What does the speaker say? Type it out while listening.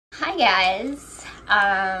guys,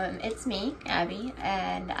 it's me, Abby,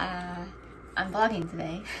 and I'm vlogging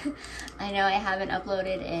today. I know I haven't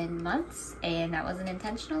uploaded in months, and that wasn't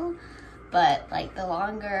intentional, but like the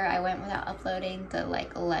longer I went without uploading, the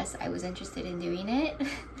less I was interested in doing it.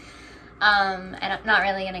 And I'm not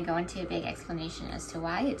really gonna go into a big explanation as to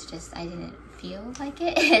why. It's just I didn't feel like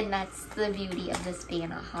it, and that's the beauty of this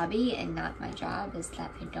being a hobby and not my job, is that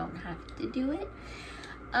I don't have to do it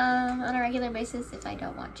on a regular basis if I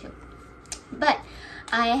don't want to. But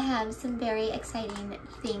I have some very exciting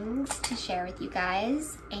things to share with you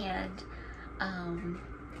guys, and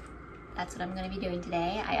that's what I'm going to be doing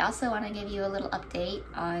today. I also want to give you a little update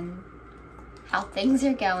on how things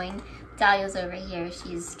are going. Dahlia's over here.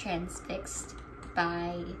 She's transfixed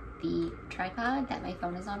by the tripod that my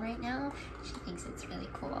phone is on right now. She thinks it's really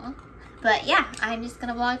cool. But yeah, I'm just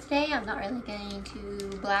gonna vlog today. I'm not really going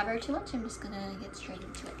to blabber too much. I'm just gonna get straight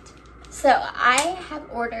into it. So I have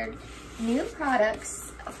ordered new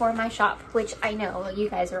products for my shop, which I know you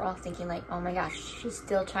guys are all thinking like, oh my gosh, she's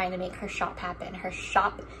still trying to make her shop happen. Her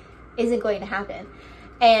shop isn't going to happen.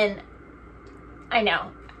 And I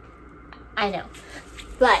know.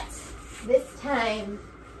 But this time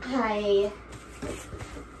I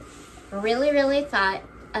really thought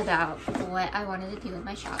about what I wanted to do with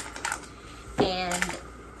my shop. And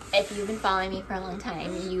if you've been following me for a long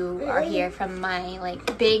time, you are here from my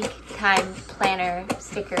like big time planner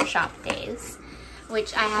sticker shop days,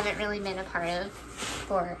 which I haven't really been a part of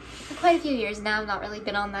for quite a few years now. I've not really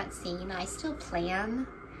been on that scene. I still plan,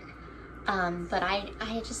 but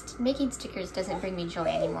I just, making stickers doesn't bring me joy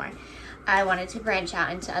anymore. I wanted to branch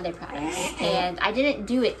out into other products, and I didn't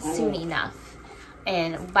do it soon enough.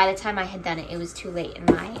 And by the time I had done it, it was too late, and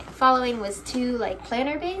my following was too like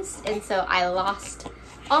planner based, and so I lost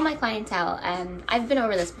all my clientele, and I've been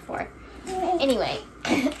over this before. Anyway,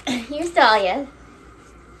 here's Dahlia.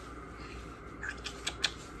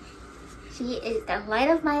 She is the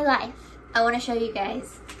light of my life. I want to show you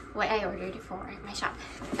guys what I ordered for my shop.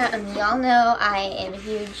 Y'all know I am a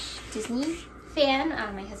huge Disney fan.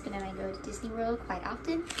 My husband and I go to Disney World quite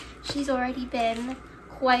often. She's already been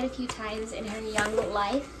quite a few times in her young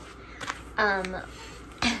life.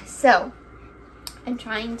 So I'm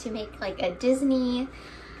trying to make like a Disney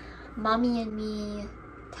mommy and me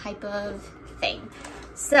type of thing.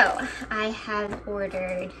 So I have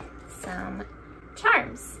ordered some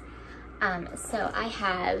charms. So I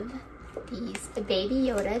have these Baby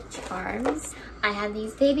Yoda charms. I have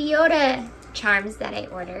these Baby Yoda charms that I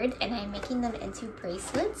ordered, and I'm making them into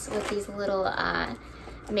bracelets with these little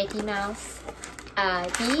Mickey Mouse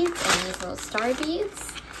beads and these little star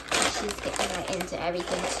beads. She's getting right into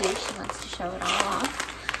everything too. She wants to show it all off.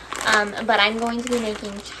 But I'm going to be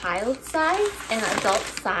making child size and adult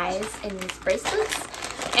size in these bracelets.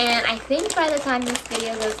 And I think by the time this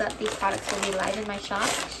video goes up, these products will be live in my shop.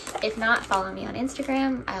 If not, follow me on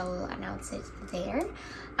Instagram. I will announce it there.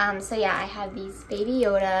 So yeah, I have these Baby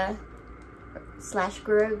Yoda /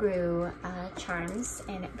 Guru charms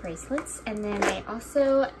and bracelets, and then I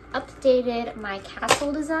also updated my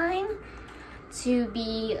castle design to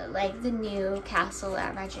be like the new castle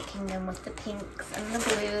at Magic Kingdom with the pinks and the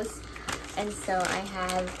blues, and so I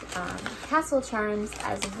have castle charms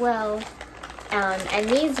as well. And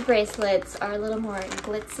these bracelets are a little more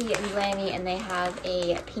glitzy and glammy, and they have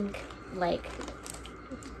a pink like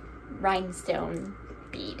rhinestone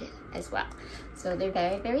bead as well. So they're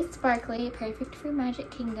very sparkly, perfect for Magic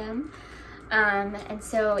Kingdom. And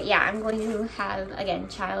so yeah, I'm going to have, again,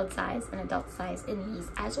 child size and adult size in these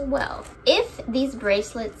as well. If these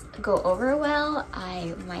bracelets go over well,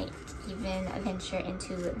 I might even venture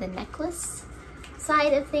into the necklace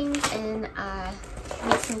side of things and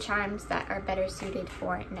make some charms that are better suited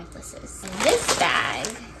for necklaces. In this bag,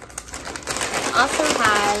 I also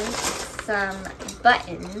have some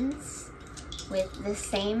buttons with the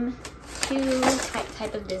same two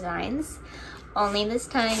type of designs, only this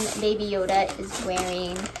time Baby Yoda is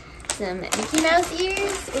wearing some Mickey Mouse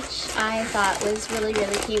ears, which I thought was really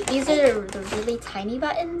cute. These are the really tiny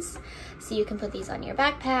buttons, so you can put these on your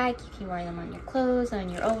backpack, you can wear them on your clothes, on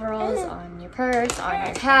your overalls, on your purse, on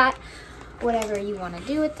your hat, whatever you want to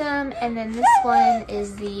do with them. And then this one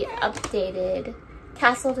is the updated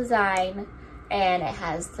castle design, and it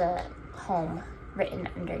has the home written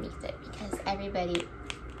underneath it, because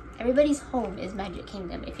everybody's home is Magic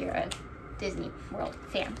Kingdom if you're a Disney World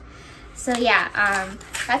fan. So yeah,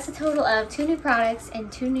 that's a total of 2 new products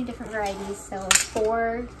and 2 new different varieties, so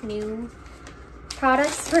 4 new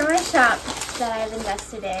products for my shop that I've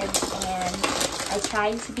invested in, and I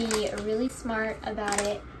tried to be really smart about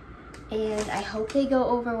it, and I hope they go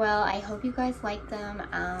over well. I hope you guys like them.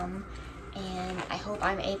 and I hope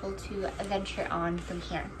I'm able to venture on from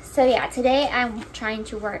here. So yeah, today I'm trying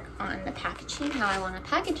to work on the packaging, how I want to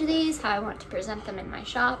package these, how I want to present them in my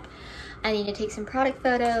shop. I need to take some product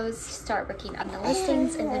photos, start working on the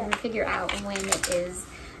listings, and then figure out when it is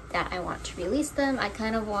that I want to release them. I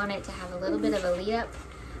kind of want it to have a little bit of a lead up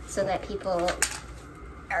so that people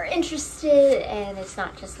are interested and it's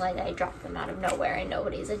not just like I drop them out of nowhere and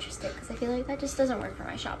nobody's interested, because I feel like that just doesn't work for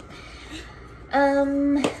my shop.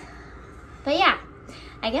 But yeah,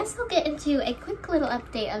 I guess I'll get into a quick little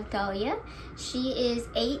update of Dahlia. She is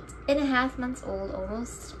 8.5 months old,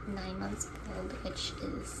 almost 9 months old, which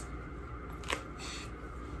is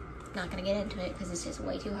not gonna get into it because it's just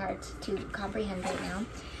way too hard to comprehend right now.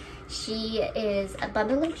 She is a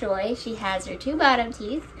bundle of joy. She has her 2 bottom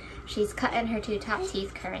teeth. She's cutting her 2 top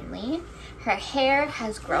teeth currently. Her hair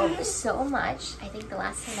has grown so much. I think the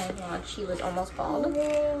last time I vlogged, she was almost bald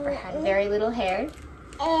or had very little hair.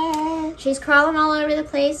 She's crawling all over the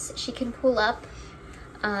place. She can pull up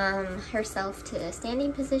herself to a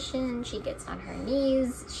standing position. She gets on her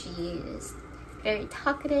knees. She's very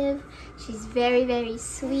talkative. She's very, very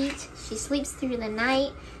sweet. She sleeps through the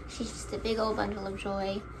night. She's just a big old bundle of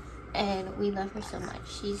joy, and we love her so much.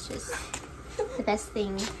 She's just the best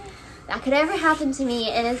thing that could ever happen to me,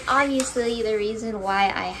 and it's obviously the reason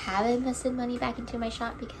why I have invested money back into my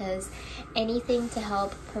shop, because anything to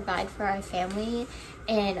help provide for our family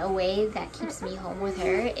in a way that keeps me home with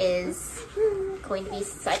her is going to be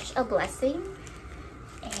such a blessing.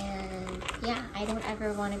 And yeah, I don't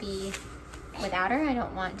ever want to be without her. I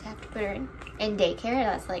don't want to have to put her in daycare.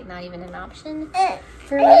 That's like not even an option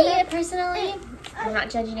for me personally. I'm not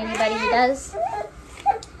judging anybody who does.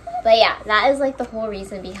 But yeah, that is like the whole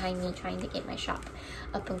reason behind me trying to get my shop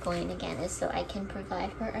up and going again, is so I can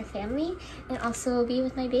provide for our family and also be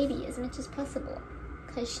with my baby as much as possible,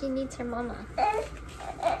 because she needs her mama.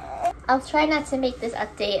 I'll try not to make this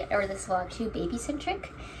update or this vlog too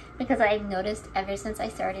baby-centric, because I've noticed ever since I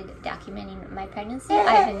started documenting my pregnancy,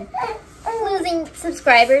 I've been losing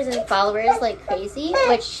subscribers and followers like crazy,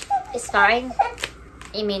 which is fine.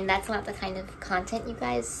 I mean, that's not the kind of content you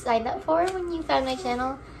guys signed up for when you found my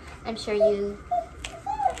channel. I'm sure you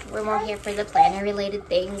were more here for the planner related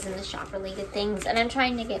things and the shop related things, and I'm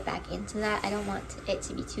trying to get back into that. I don't want it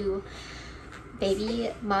to be too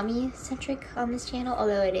baby mommy centric on this channel,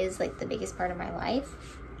 although it is like the biggest part of my life.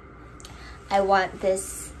 I want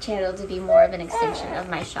this channel to be more of an extension of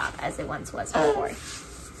my shop as it once was before.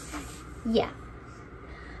 Yeah.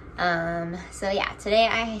 So yeah, today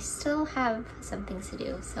I still have some things to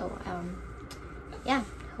do, so yeah,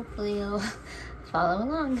 hopefully you'll follow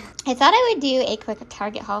along. I thought I would do a quick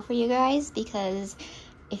Target haul for you guys, because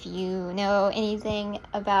if you know anything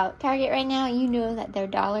about Target right now, you know that their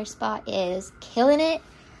dollar spot is killing it.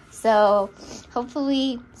 So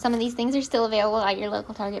hopefully some of these things are still available at your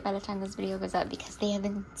local Target by the time this video goes up, because they have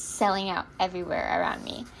been selling out everywhere around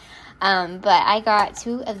me. But I got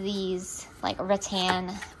 2 of these like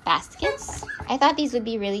rattan baskets. I thought these would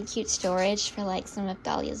be really cute storage for like some of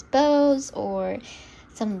Dahlia's bows or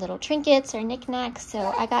some little trinkets or knickknacks. So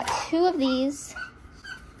I got 2 of these.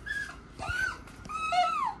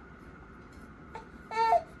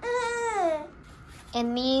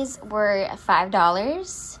 And these were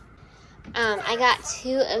 $5. I got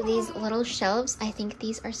 2 of these little shelves. I think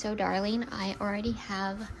these are so darling. I already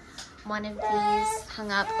have one of these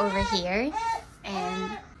hung up over here,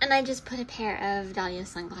 and I just put a pair of Dahlia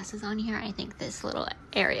sunglasses on here. I think this little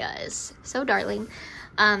area is so darling.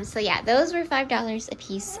 So yeah, those were $5 a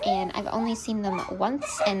piece, and I've only seen them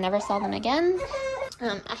once and never saw them again.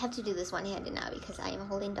 I have to do this one-handed now because I am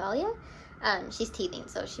holding Dahlia. She's teething,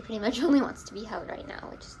 so she pretty much only wants to be held right now,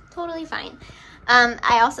 which is totally fine.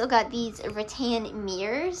 I also got these rattan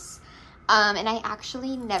mirrors, and I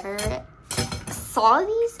actually never saw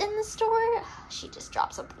these in the store. She just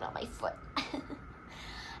dropped something on my foot.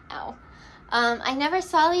 Ow. I never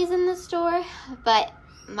saw these in the store, but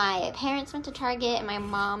my parents went to Target and my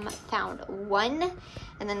mom found 1,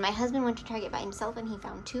 and then my husband went to Target by himself and he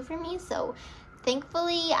found 2 for me. So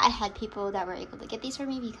thankfully I had people that were able to get these for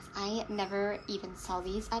me, because I never even saw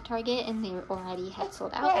these at Target and they already had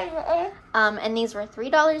sold out. And these were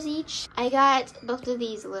 $3 each. I got both of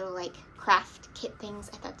these little like craft kit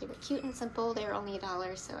things. I thought they were cute and simple. They were only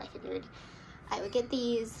 $1, so I figured I would get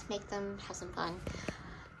these, make them, have some fun.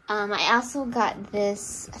 I also got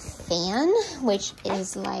this fan, which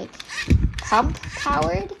is like pump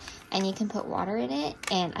powered, and you can put water in it,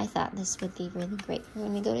 and I thought this would be really great for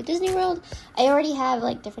when we go to Disney World. I already have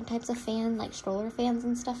like different types of fan, like stroller fans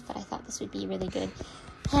and stuff, but I thought this would be really good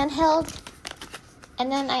handheld.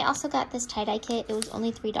 And then I also got this tie-dye kit. It was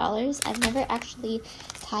only $3. I've never actually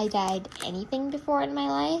tie-dyed anything before in my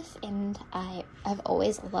life, and I've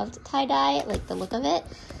always loved tie-dye, like the look of it.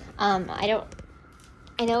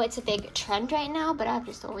 I know it's a big trend right now, but I've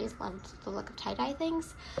just always loved the look of tie-dye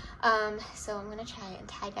things. So I'm gonna try and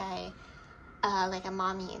tie-dye like a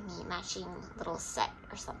mommy and me matching little set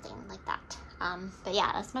or something like that. But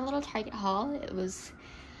yeah, that's my little Target haul. It was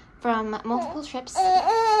from multiple trips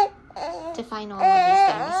to find all of these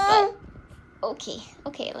things, but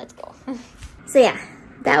okay, let's go. So yeah,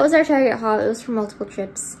 that was our Target haul. It was from multiple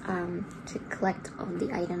trips to collect all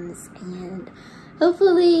the items, and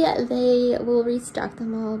hopefully they will restock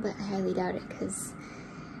them all, but I highly doubt it because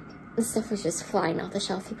the stuff was just flying off the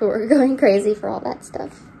shelf. People were going crazy for all that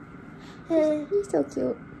stuff. You're so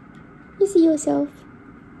cute. You see yourself.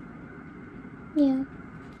 Yeah.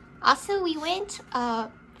 Also, we went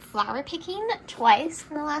flower picking twice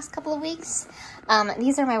in the last couple of weeks.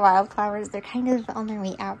 These are my wildflowers. They're kind of on their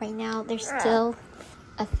way out right now. There's still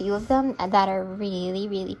a few of them that are really,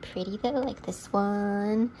 really pretty though, like this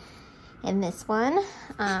one and this one.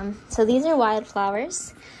 So these are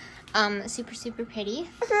wildflowers. Super, super pretty,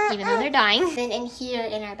 even though they're dying. Then in here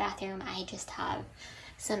in our bathroom, I just have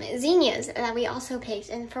some zinnias that we also picked.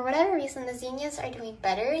 And for whatever reason, the zinnias are doing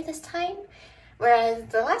better this time. Whereas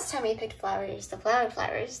the last time we picked flowers, the flower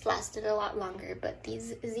flowers lasted a lot longer, but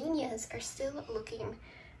these zinnias are still looking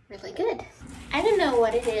really good. I don't know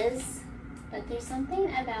what it is, but there's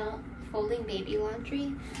something about folding baby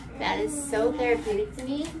laundry that is so therapeutic to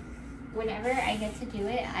me. Whenever I get to do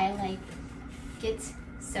it, I like get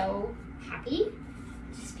so happy,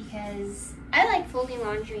 just because I like folding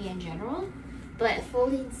laundry in general, but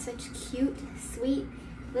folding such cute, sweet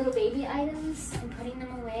little baby items and putting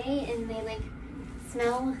them away, and they like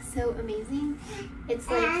smell so amazing. It's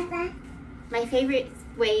like my favorite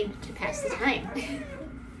way to pass the time.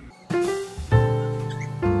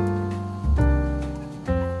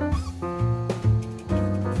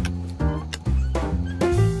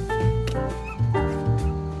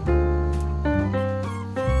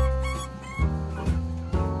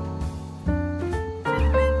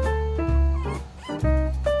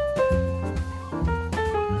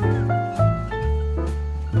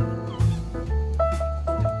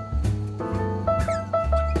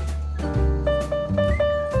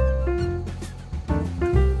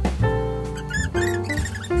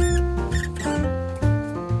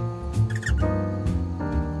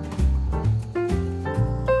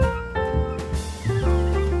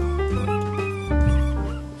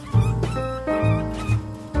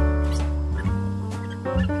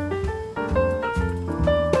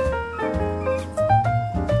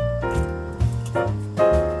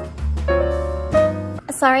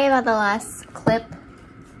 Sorry about the last clip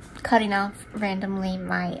cutting off randomly.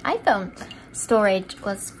 My iPhone storage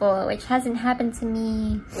was full, which hasn't happened to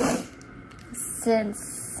me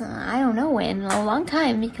since I don't know when, a long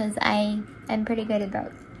time, because I am pretty good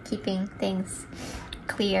about keeping things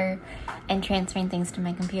clear and transferring things to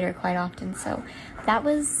my computer quite often, so that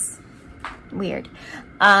was weird.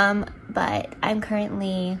 But I'm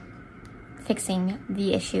currently fixing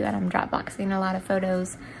the issue, and I'm Dropboxing a lot of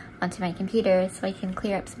photos onto my computer so I can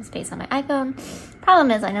clear up some space on my iPhone.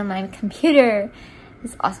 Problem is, I know my computer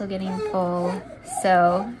is also getting full,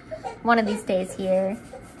 so one of these days here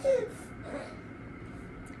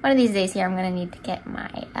I'm gonna need to get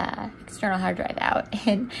my external hard drive out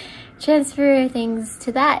and transfer things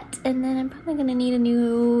to that, and then I'm probably gonna need a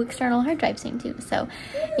new external hard drive soon too. So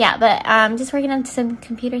yeah, but I'm just working on some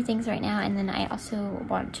computer things right now, and then I also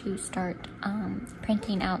want to start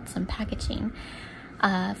printing out some packaging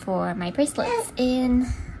for my bracelets and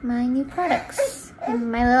my new products.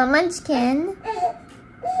 And my little munchkin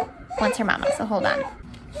wants her mama, so hold on.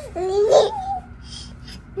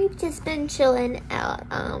 We've just been chilling out.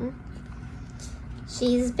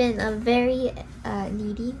 She's been very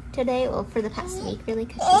needy today, well, for the past week really,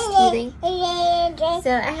 because she's teething.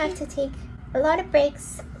 So I have to take a lot of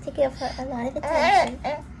breaks to give her a lot of attention,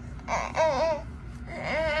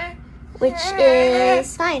 which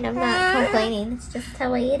is fine. I'm not complaining. It's just the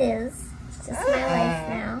way it is. It's just my life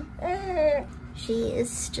now. She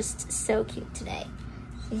is just so cute today.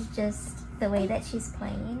 She's just, the way that she's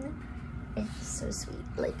playing is just so sweet.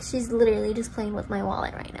 Like, she's literally just playing with my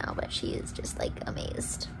wallet right now, but she is just like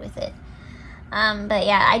amazed with it. But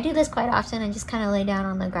yeah, I do this quite often. I just kind of lay down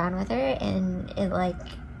on the ground with her, and it, like,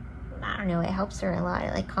 I don't know, it helps her a lot.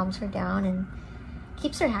 It like calms her down and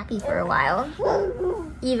keeps her happy for a while.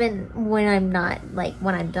 Even when I'm not, like,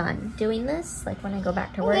 when I'm done doing this, like when I go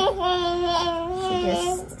back to work, she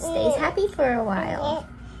just stays happy for a while.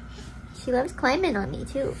 She loves climbing on me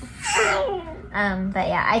too. But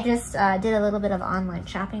yeah, I just did a little bit of online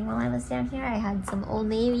shopping while I was down here. I had some Old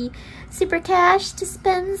Navy super cash to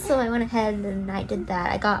spend, so I went ahead and I did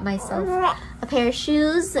that. I got myself a pair of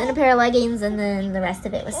shoes and a pair of leggings, and then the rest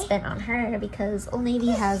of it was spent on her because Old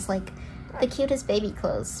Navy has like the cutest baby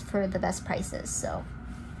clothes for the best prices. So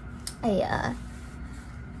I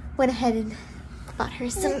went ahead and bought her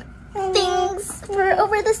some things for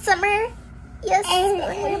over the summer. Yes, when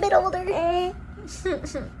we're a bit older.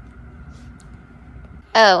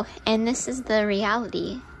 Oh, and this is the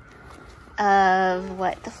reality of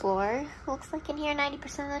what the floor looks like in here 90%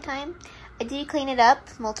 of the time. I do clean it up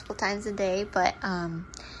multiple times a day, but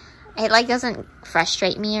it like doesn't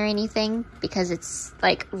frustrate me or anything because it's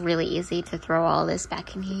like really easy to throw all this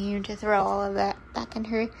back in here, to throw all of that back in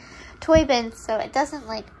her toy bin, so it doesn't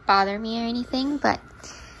like bother me or anything. But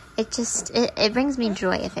it just, it brings me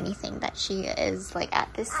joy, if anything, that she is like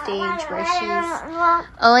at this stage where she's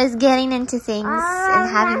always getting into things and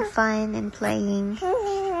having fun and playing. She's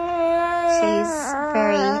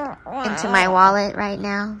very into my wallet right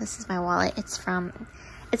now. This is my wallet. It's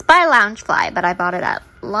by Loungefly, but I bought it at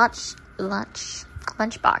Box Lunch. I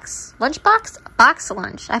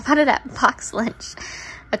bought it at Box Lunch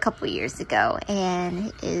a couple years ago, and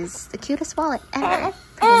it is the cutest wallet ever,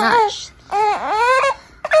 pretty much.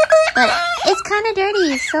 But it's kind of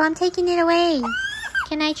dirty, so I'm taking it away.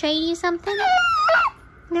 Can I trade you something?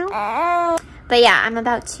 No? But yeah, I'm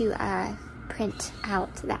about to print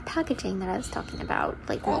out that packaging that I was talking about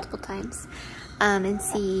like multiple times. And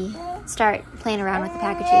start playing around with the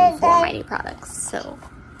packaging for my new products. So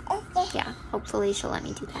yeah, hopefully she'll let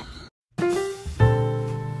me do that.